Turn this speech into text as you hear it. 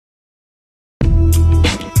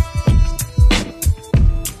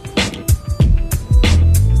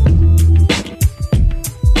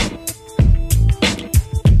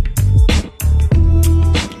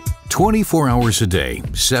24 hours a day,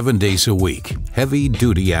 7 days a week,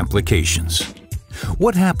 heavy-duty applications.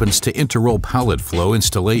 What happens to Interroll pallet flow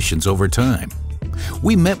installations over time?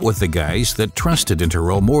 We met with the guys that trusted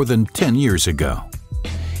Interroll more than 10 years ago.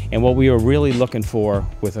 And what we were really looking for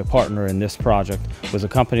with a partner in this project was a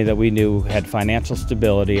company that we knew had financial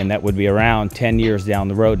stability and that would be around 10 years down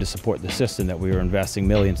the road to support the system that we were investing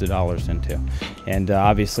millions of dollars into. And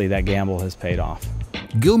obviously that gamble has paid off.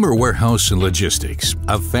 Gilmer Warehouse and Logistics,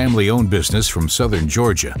 a family-owned business from southern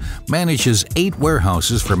Georgia, manages 8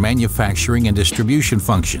 warehouses for manufacturing and distribution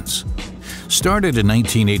functions. Started in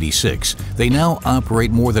 1986, they now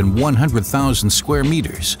operate more than 100,000 square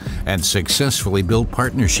meters and successfully built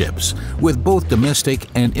partnerships with both domestic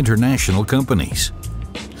and international companies.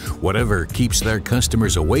 Whatever keeps their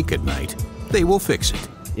customers awake at night, they will fix it.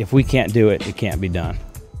 If we can't do it, it can't be done.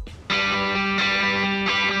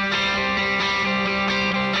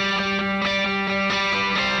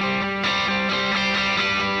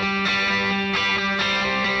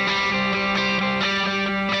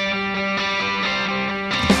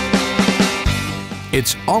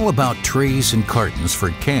 It's all about trays and cartons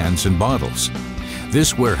for cans and bottles.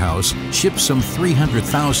 This warehouse ships some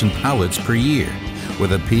 300,000 pallets per year,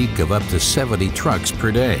 with a peak of up to 70 trucks per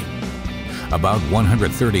day. About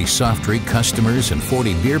 130 soft drink customers and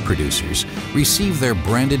 40 beer producers receive their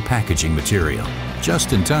branded packaging material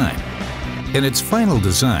just in time. In its final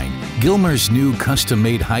design, Gilmer's new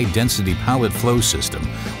custom-made high-density pallet flow system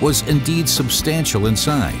was indeed substantial in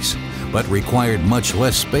size, but required much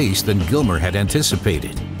less space than Gilmer had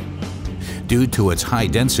anticipated. Due to its high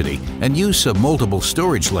density and use of multiple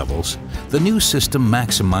storage levels, the new system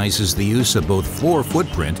maximizes the use of both floor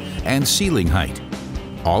footprint and ceiling height.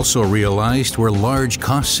 Also realized were large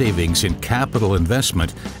cost savings in capital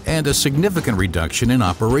investment and a significant reduction in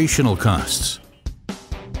operational costs.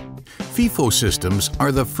 FiFO systems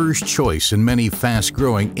are the first choice in many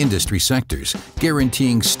fast-growing industry sectors,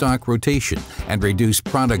 guaranteeing stock rotation and reduced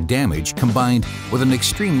product damage combined with an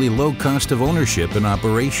extremely low cost of ownership and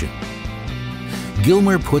operation.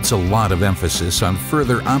 Gilmer puts a lot of emphasis on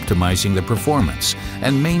further optimizing the performance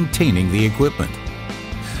and maintaining the equipment.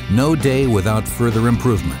 No day without further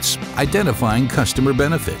improvements, identifying customer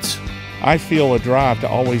benefits. I feel a drive to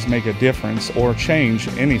always make a difference or change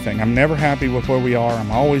anything. I'm never happy with where we are.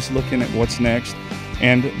 I'm always looking at what's next.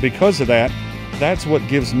 And because of that, that's what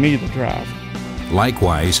gives me the drive.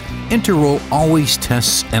 Likewise, Interroll always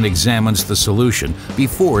tests and examines the solution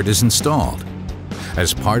before it is installed.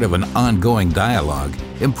 As part of an ongoing dialogue,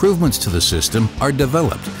 improvements to the system are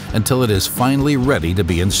developed until it is finally ready to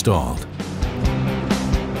be installed.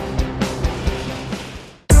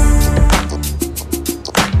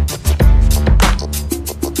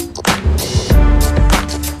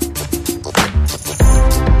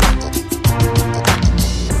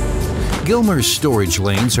 Gilmer's storage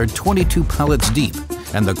lanes are 22 pallets deep,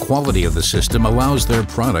 and the quality of the system allows their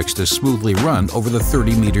products to smoothly run over the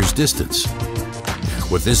 30 meters distance.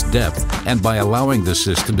 With this depth, and by allowing the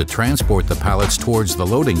system to transport the pallets towards the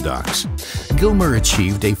loading docks, Gilmer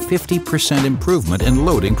achieved a 50% improvement in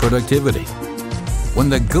loading productivity. When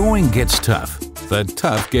the going gets tough, the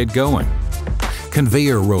tough get going.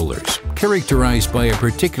 Conveyor rollers, characterized by a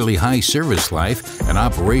particularly high service life and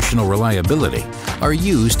operational reliability, are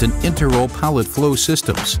used in Interroll pallet flow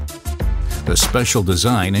systems. The special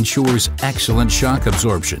design ensures excellent shock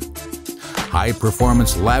absorption.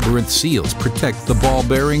 High-performance labyrinth seals protect the ball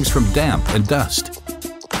bearings from damp and dust.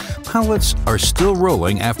 Pallets are still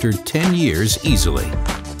rolling after 10 years easily.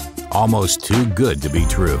 Almost too good to be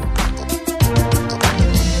true.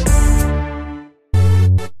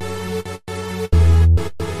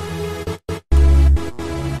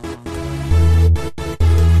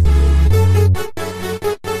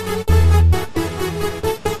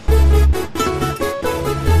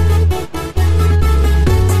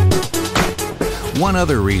 One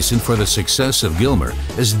other reason for the success of Gilmer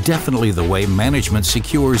is definitely the way management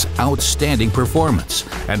secures outstanding performance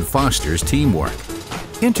and fosters teamwork.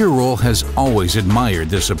 Interroll has always admired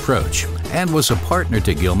this approach and was a partner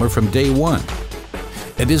to Gilmer from day one.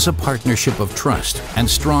 It is a partnership of trust and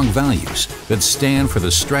strong values that stand for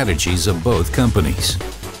the strategies of both companies.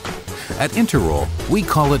 At Interroll, we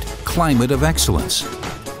call it Climate of Excellence.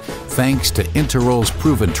 Thanks to Interroll's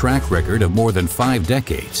proven track record of more than 5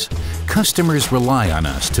 decades, customers rely on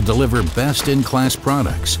us to deliver best-in-class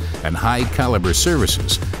products and high-caliber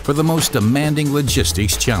services for the most demanding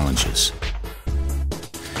logistics challenges.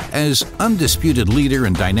 As undisputed leader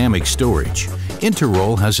in dynamic storage,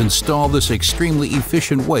 Interroll has installed this extremely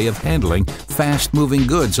efficient way of handling fast-moving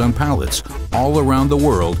goods on pallets all around the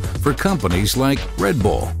world for companies like Red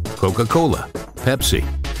Bull, Coca-Cola, Pepsi,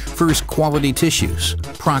 first quality tissues,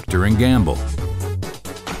 Procter & Gamble.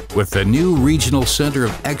 With the new Regional Center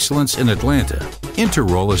of Excellence in Atlanta,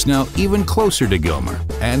 Interroll is now even closer to Gilmer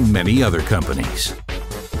and many other companies.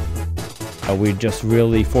 We're just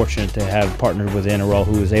really fortunate to have partnered with Interroll,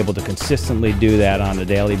 who is able to consistently do that on a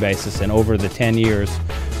daily basis, and over the 10 years,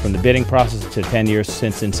 from the bidding process to 10 years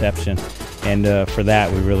since inception. And for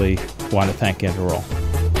that, we really want to thank Interroll.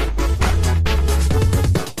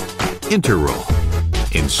 Interroll,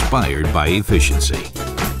 inspired by efficiency.